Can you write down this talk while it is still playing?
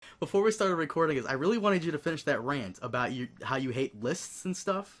before we started recording is I really wanted you to finish that rant about how you hate lists and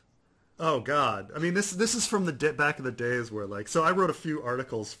stuff. Oh God! I mean, this is from the back in the days where so I wrote a few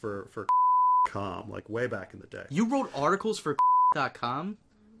articles for com like way back in the day. You wrote articles for .com?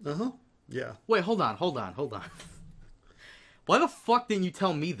 Uh-huh. Yeah. Wait, hold on. Why the fuck didn't you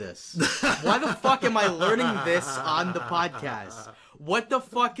tell me this? Why the fuck am I learning this on the podcast? What the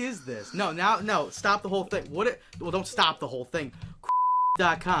fuck is this? No, stop the whole thing. Well, don't stop the whole thing.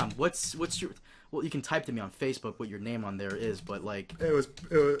 .com. What's your... Well, you can type to me on Facebook what your name on there is, but like... It was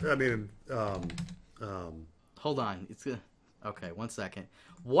I mean, Hold on. Okay, 1 second.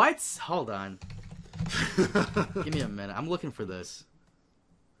 What? Hold on. Give me a minute. I'm looking for this.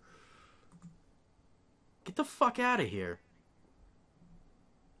 Get the fuck out of here.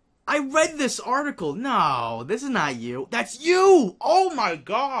 I read this article. No, this is not you. That's you! Oh my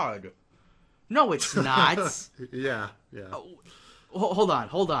god! No, it's not. Yeah. Hold on.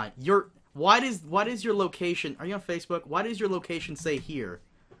 Why does your location... Are you on Facebook? Why does your location say here?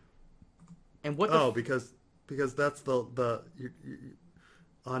 And what the... because that's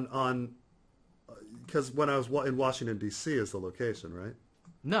because when I was in Washington D.C. is the location, right?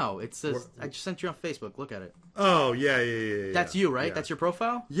 No, it says... I just sent you on Facebook. Look at it. Oh, yeah. That's you, right? Yeah. That's your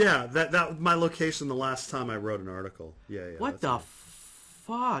profile? Yeah, that my location the last time I wrote an article. Yeah. What the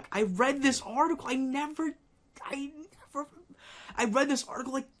fuck? I read this article. I read this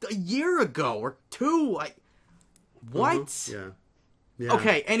article like a year ago or two. What? Mm-hmm. Yeah.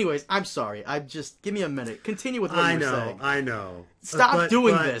 Okay, anyways, I'm sorry. Give me a minute. Continue with what you're saying. I know. Stop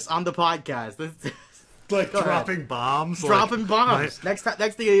doing this on the podcast. Like dropping bombs. Dropping bombs. Next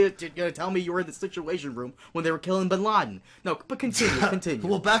thing you're gonna tell me you were in the Situation Room when they were killing Bin Laden. No, but continue.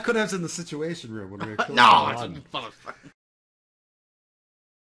 Well, back when I was in the Situation Room when we were killing Bin Laden.